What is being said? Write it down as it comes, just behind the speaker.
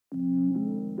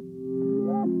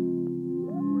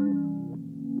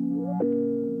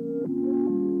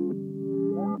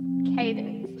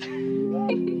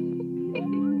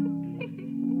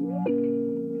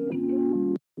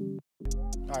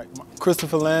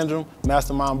Christopher Landrum,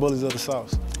 Mastermind Bullies of the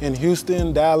South. In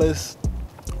Houston, Dallas,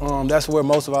 that's where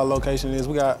most of our location is.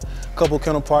 We got a couple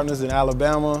kennel partners in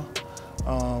Alabama.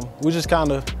 We're just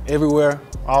kind of everywhere,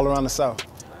 all around the South.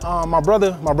 My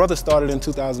brother started in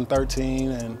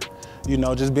 2013, and you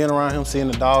know, just being around him, seeing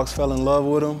the dogs, fell in love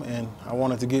with them, and I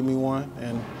wanted to get me one,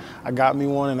 and I got me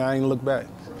one, and I ain't look back.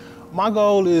 My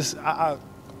goal is, I'm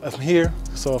here,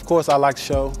 so of course I like to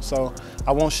show, so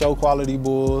I want show quality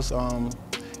bulls.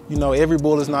 You know, every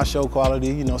bull is not show quality.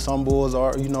 You know, some bulls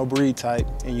are, you know, breed type,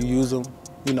 and you use them,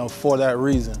 you know, for that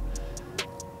reason.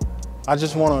 I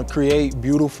just want to create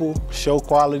beautiful, show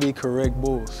quality, correct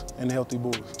bulls and healthy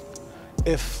bulls.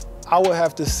 If I would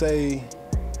have to say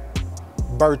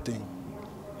birthing,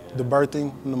 the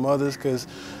birthing and the mothers, because,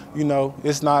 you know,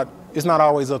 it's not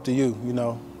always up to you, you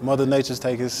know. Mother Nature's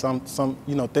taking some,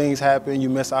 you know, things happen, you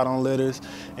miss out on litters,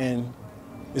 and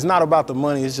it's not about the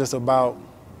money, it's just about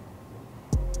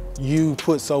you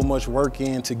put so much work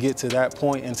in to get to that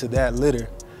point and to that litter,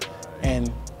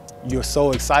 and you're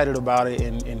so excited about it,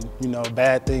 and you know,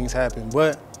 bad things happen.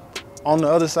 But on the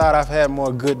other side, I've had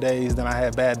more good days than I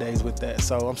had bad days with that,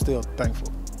 so I'm still thankful.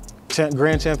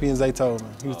 Grand champion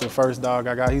Zaytoven. He was the first dog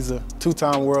I got. He's a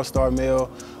two-time World Star male.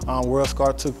 World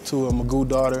Star took to a Magoo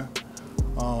daughter.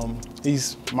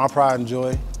 He's my pride and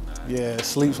joy. Yeah,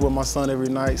 sleeps with my son every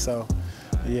night, so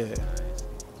yeah.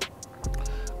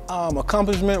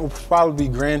 Accomplishment would probably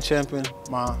be grand champion,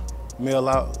 my male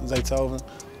out Zaytoven.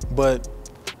 But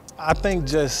I think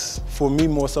just for me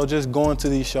more so, just going to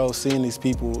these shows, seeing these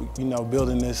people, you know,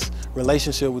 building this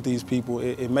relationship with these people,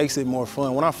 it makes it more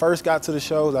fun. When I first got to the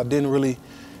shows, I didn't really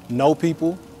know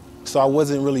people, so I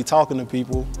wasn't really talking to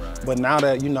people. But now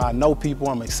that, you know, I know people,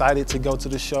 I'm excited to go to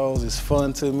the shows. It's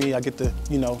fun to me. I get to,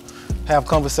 you know, have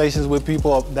conversations with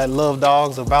people that love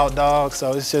dogs, about dogs.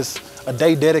 So it's just a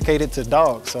day dedicated to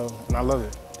dogs, so, and I love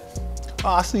it.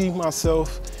 I see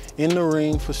myself in the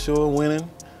ring for sure, winning.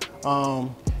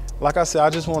 Like I said,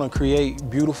 I just want to create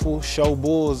beautiful show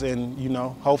bulls, and you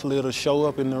know, hopefully it'll show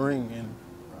up in the ring,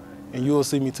 and you will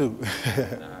see me too.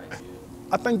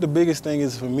 I think the biggest thing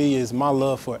is for me is my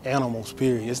love for animals,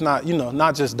 period. It's not, you know,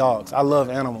 not just dogs. I love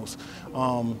animals.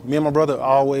 Me and my brother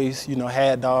always, you know,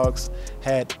 had dogs,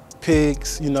 had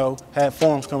pigs, you know, had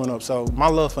farms coming up. So my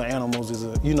love for animals is,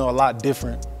 you know, a lot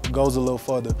different, goes a little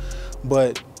further.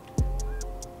 But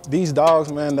these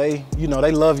dogs, man, they, you know,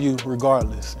 they love you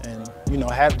regardless. And, you know,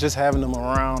 just having them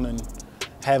around and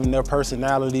having their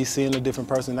personalities, seeing the different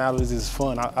personalities is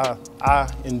fun. I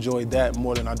enjoy that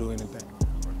more than I do anything.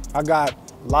 I got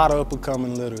a lot of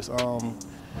up-and-coming litters.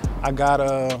 I got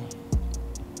a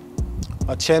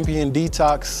champion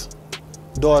detox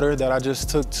daughter that I just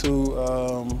took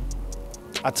to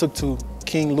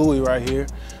King Louis right here.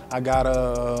 I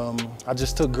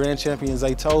just took Grand Champion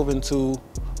Zaytoven to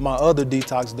my other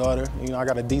detox daughter. You know, I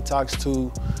got a detox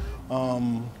to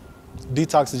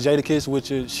Jadakiss,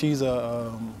 which is, she's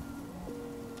a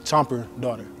chomper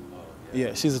daughter.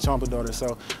 Yeah, she's a chomper daughter.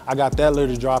 So I got that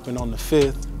litter dropping on the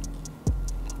 5th.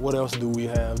 What else do we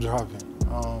have dropping?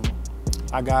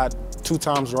 I got 2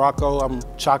 times Rocco. I'm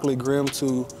chocolate grim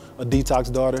to a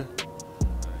detox daughter.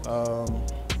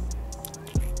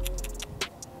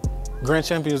 Grand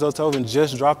Champion Zaytoven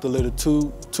just dropped the litter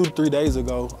two to 3 days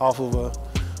ago off of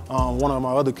one of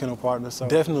my other kennel partners. So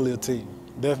definitely a team.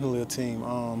 Definitely a team.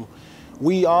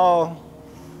 We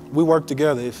work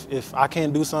together. If I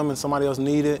can't do something and somebody else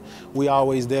need it, we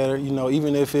always there. You know,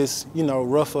 even if it's, you know,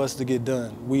 rough for us to get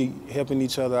done, we helping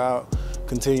each other out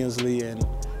continuously, and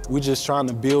we just trying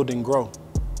to build and grow.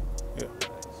 Yeah.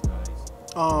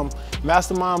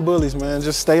 Mastermind Bullies, man.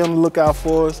 Just stay on the lookout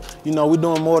for us. You know, we're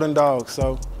doing more than dogs.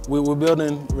 So we're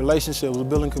building relationships. We're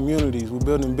building communities. We're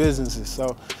building businesses.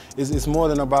 So it's more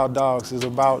than about dogs. It's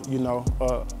about, you know,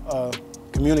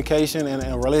 communication and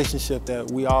a relationship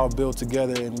that we all build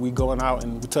together, and we going out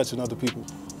and we touching other people.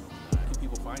 How can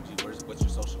people find you? What's your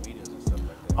social medias and stuff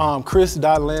like that?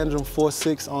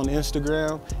 Chris.Landrum46 on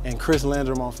Instagram and Chris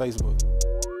Landrum on Facebook.